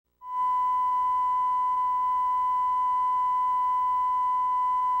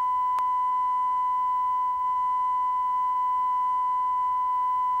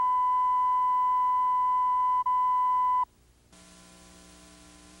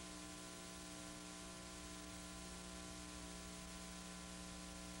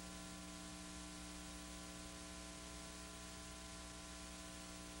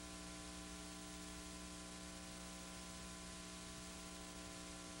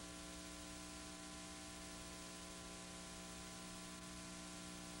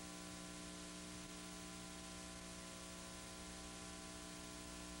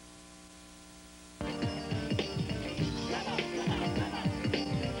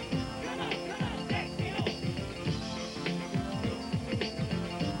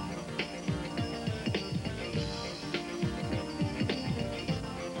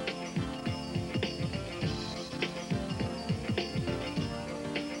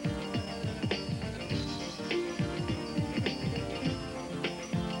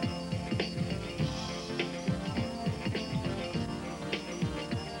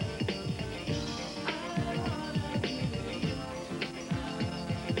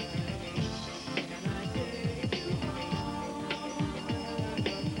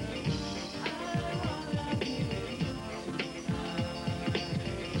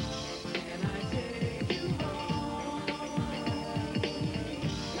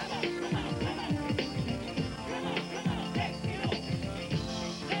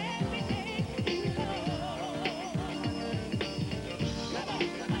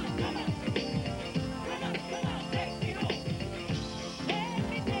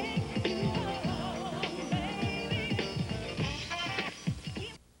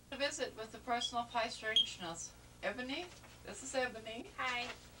person of high strangeness. Ebony, this is Ebony. Hi.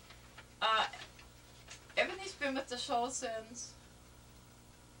 Ebony's been with the show since...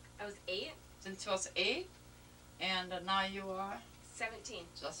 I was 8. Since you was 8, and now you are... 17.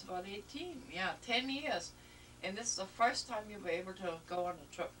 Just about 18, yeah, 10 years. And this is the first time you were able to go on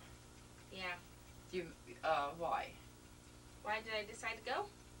a trip. Yeah. You, why? Why did I decide to go?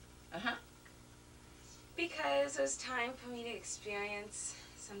 Uh-huh. Because it was time for me to experience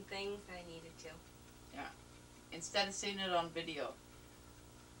some things that I needed to. Yeah. Instead of seeing it on video.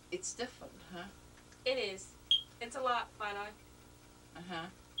 It's different, huh? It is. It's a lot funner. Uh-huh.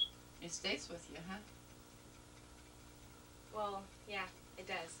 It stays with you, huh? Well, yeah, it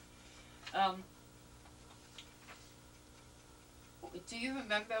does. Do you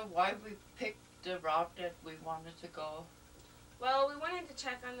remember why we picked the route that we wanted to go? Well, we wanted to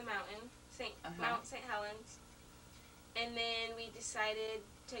check on the mountain, Uh-huh. Mount St. Helens, and then we decided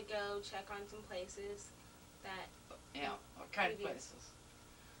to go check on some places that... Yeah, what kind of Maybe. places?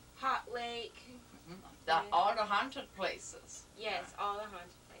 Hot Lake. Mm-hmm. All the haunted places. Yes, all the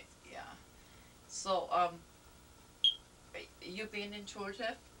haunted places. Yeah. So, you being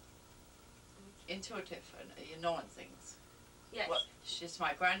intuitive? Intuitive, and you knowing things. Yes. Well, she's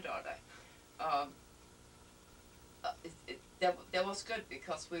my granddaughter. That was good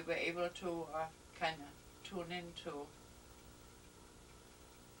because we were able to kind of tune into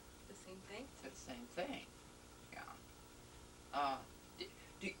The same thing? the same thing. Yeah.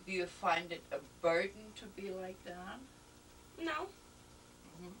 Do you find it a burden to be like that? No.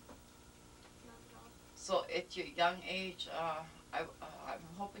 Mm-hmm. Not at all. So at your young age, I'm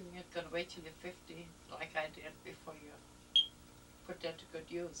hoping you're going to wait till you're 50, like I did, before you put that to good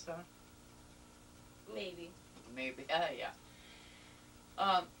use, huh? Maybe. Maybe, yeah.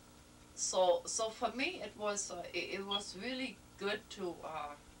 So for me, it was really good to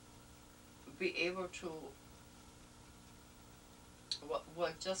be able to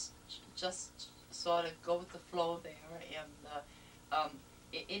just sort of go with the flow there. And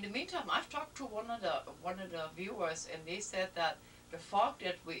in the meantime, I've talked to one of the viewers, and they said that the fog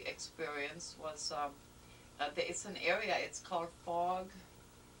that we experienced was it's an area. It's called Fog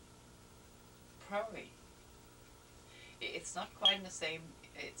Prairie. It's not quite in the same.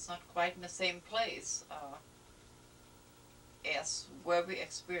 It's not quite in the same place as where we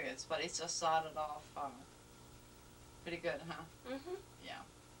experienced, but it just started off pretty good, huh? Mhm. Yeah.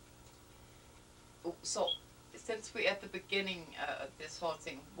 So, since we're at the beginning of this whole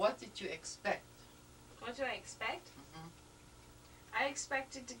thing, what did you expect? What did I expect? Mm-hmm. I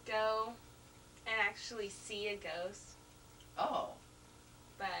expected to go and actually see a ghost, Oh,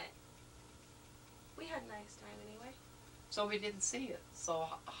 but we had a nice time anyway. so we didn't see it. So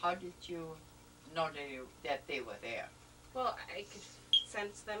how did you know that they were there? Well, I could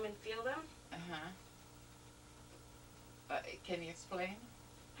sense them and feel them. Uh-huh. Can you explain?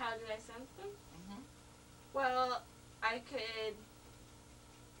 How did I sense them? Mm-hmm. Well, I could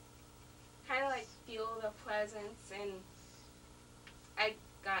kind of like feel the presence, and I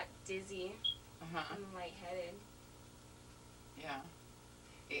got dizzy Uh-huh. and lightheaded. Yeah.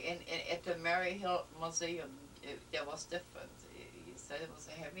 At the Mary Hill Museum, there was different. You said it was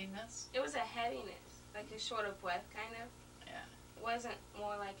a heaviness? It was a heaviness, like a short of breath kind of. Yeah. It wasn't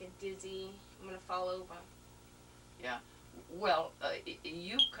more like a dizzy, I'm going to fall over. Yeah. Well,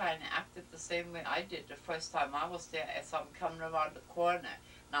 you kind of acted the same way I did the first time I was there as I'm coming around the corner.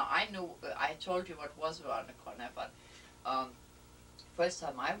 Now, I knew, I told you what was around the corner, but first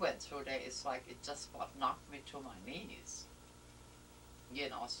time I went through there, it's like it just about knocked me to my knees. You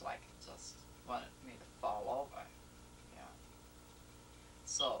know, it's like it just wanted me to fall over. Yeah.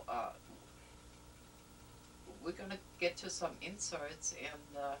 So, we're going to get to some inserts, and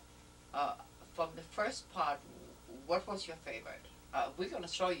from the first part, what was your favorite? We're going to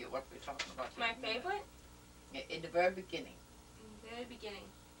show you what we're talking about. My favorite? In the very beginning. In the very beginning.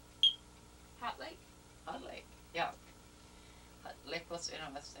 Hot Lake? Hot Lake, yeah. Hot Lake was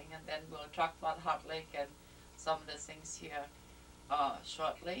interesting, and then we'll talk about Hot Lake and some of the things here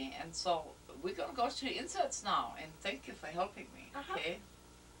shortly. And so we're going to go to the inserts now, and thank you for helping me, okay?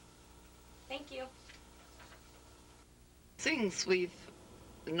 Thank you. Things we've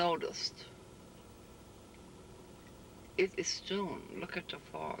noticed. It is June. Look at the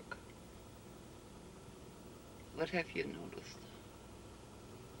fog. What have you noticed?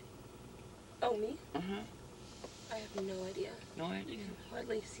 Oh, me? Uh-huh. I have no idea. No You idea. can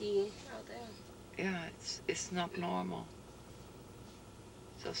hardly see out there. Yeah, it's not normal.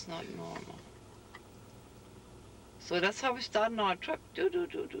 It's just not normal. So that's how we started our trip. Do.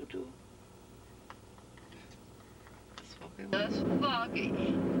 That's what we want. It's foggy.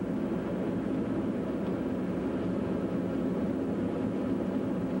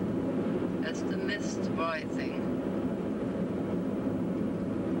 That's the mist rising.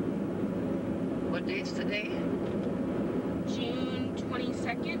 What day is today? June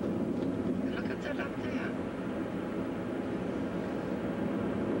 22nd. Look at that up there.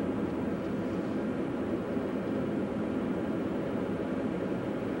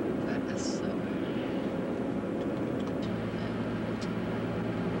 That is so.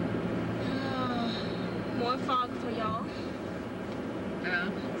 More fog for y'all. Yeah.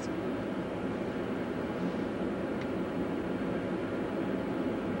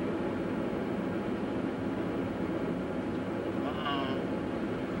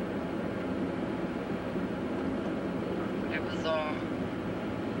 It was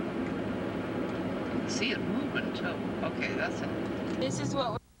see it moving too. Okay, that's it. This is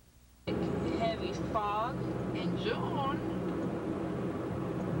what we're like, heavy fog. In June.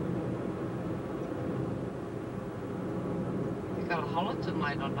 You got a halogen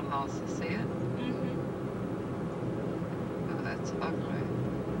light on the house, you see it? Mm-hmm. Oh, that's ugly.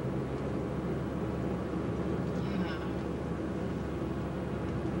 Yeah.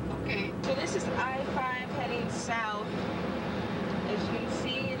 Okay. So this is I-5 heading south. As you can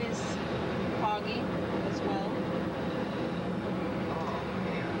see, it is foggy as well. Oh,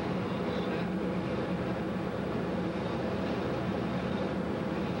 yeah.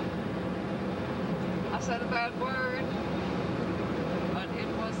 I said a bad word, but it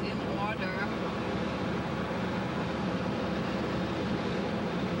was in order.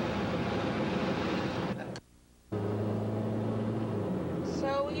 So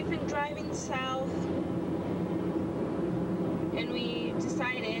we've been driving south, and we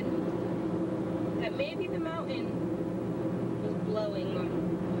decided that maybe the mountain was blowing or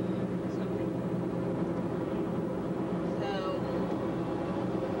something. So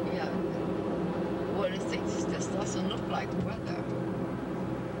Yeah. Well, it thinks this doesn't look like weather.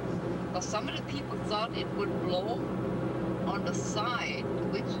 But some of the people thought it would blow on the side,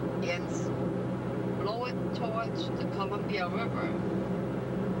 which ends blow it towards the Columbia River.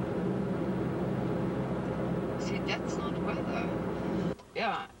 See, that's not weather.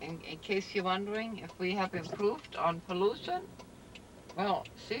 Yeah, in case you're wondering if we have improved on pollution, well,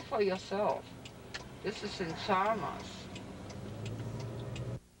 see for yourself. This is in Chalmers.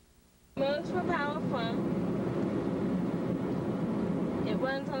 most for power plant. It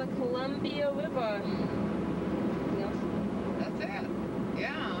runs on the Columbia River. That's it.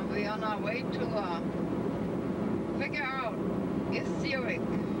 Yeah, we're on our way to figure out etheric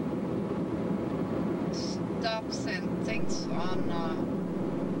stops and things on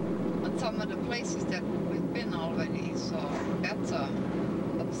some of the places that we've been already. So that's a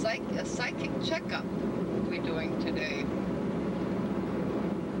psychic checkup we're doing today.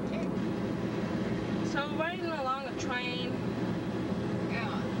 Okay. So we're riding along a train.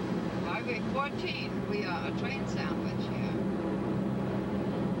 Yeah, Highway 14. We are a train sandwich here.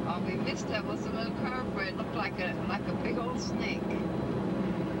 We missed there was a little curve where it looked like a big old snake.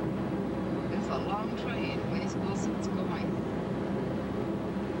 It's a long train. Where do you suppose it's going?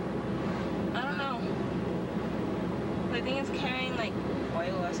 I don't know. I think it's carrying like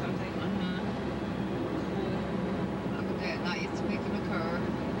oil or something. Look at that. Now it's making a curve.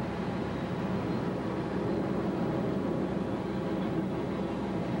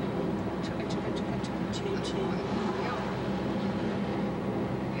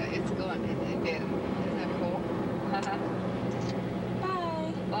 Yeah, it's going. Isn't that cool? Bye.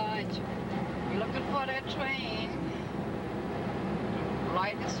 But we're looking for that train.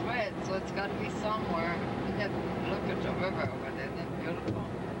 Light is red, so it's got to be somewhere. Look at the river over there. Isn't it beautiful?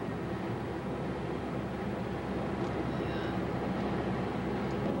 Yeah.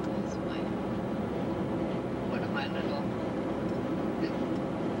 That's one of my little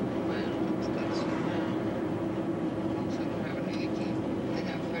it's got some looks like we're having 18. Isn't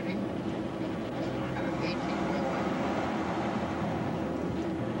that pretty? Having 18 going.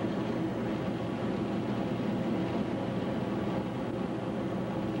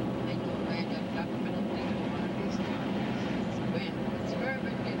 It's very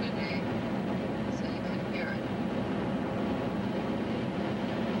windy today, so you can hear it.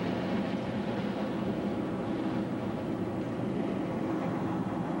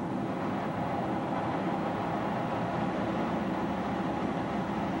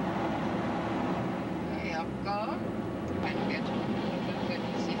 Okay, up go. Trying to get a little bit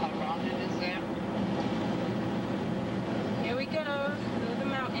to see how round it is there. Here we go. Through the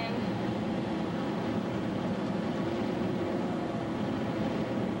mountain.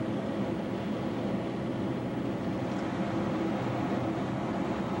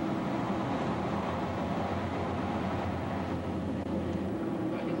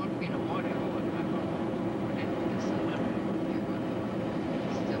 Well, you won't be no more there.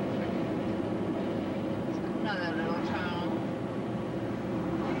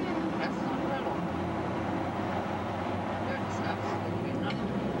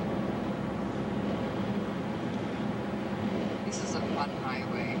 fun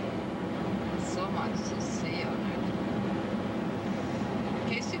highway. So much to see on it. In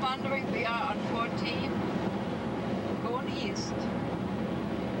case you're wondering, we are on 14, going east.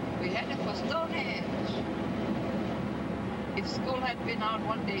 We're headed for Stonehenge. If school had been out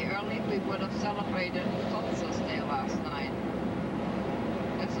one day early, we would have celebrated Culture's Day last night.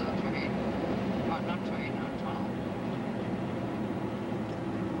 There's a train. Oh, not train, not tunnel.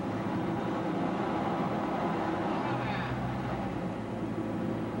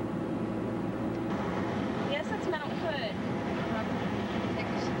 Yes, that's Mount Hood. Take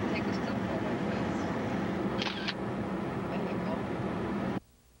a step forward, please. There you go.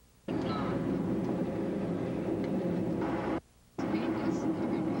 Speed is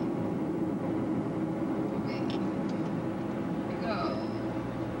 30. Okay. Here we go.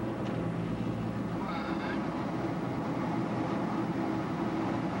 1,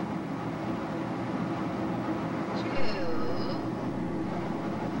 2.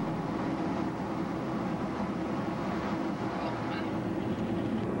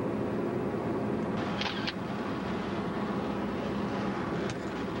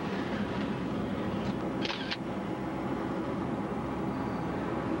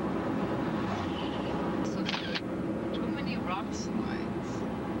 Too many rock slides.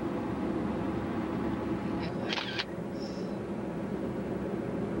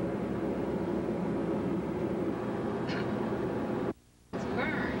 It's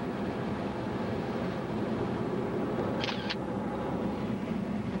burned.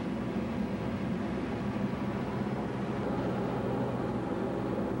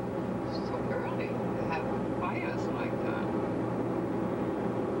 So early to have fires like that.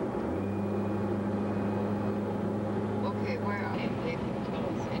 Okay, where are they? They didn't tell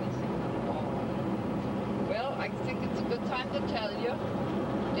us anything at all. Well, I think it's a good time to tell you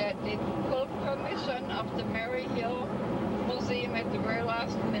that they pulled permission of the Mary Hill Museum at the very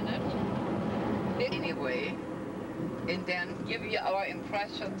last minute. Anyway, and then give you our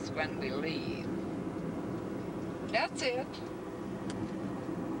impressions when we leave. That's it.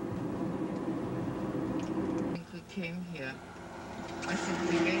 I think we came here. I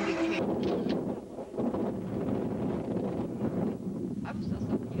think we mainly came. I'm so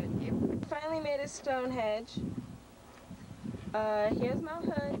sorry. Finally made it Stonehenge. Here's Mount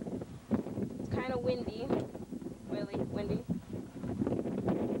Hood. It's kind of windy. Really windy.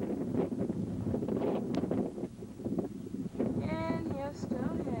 And here's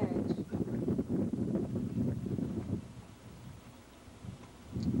Stonehenge.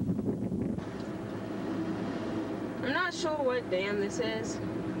 I'm not sure what dam this is,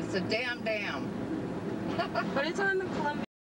 It's a damn dam. but it's on the Columbia.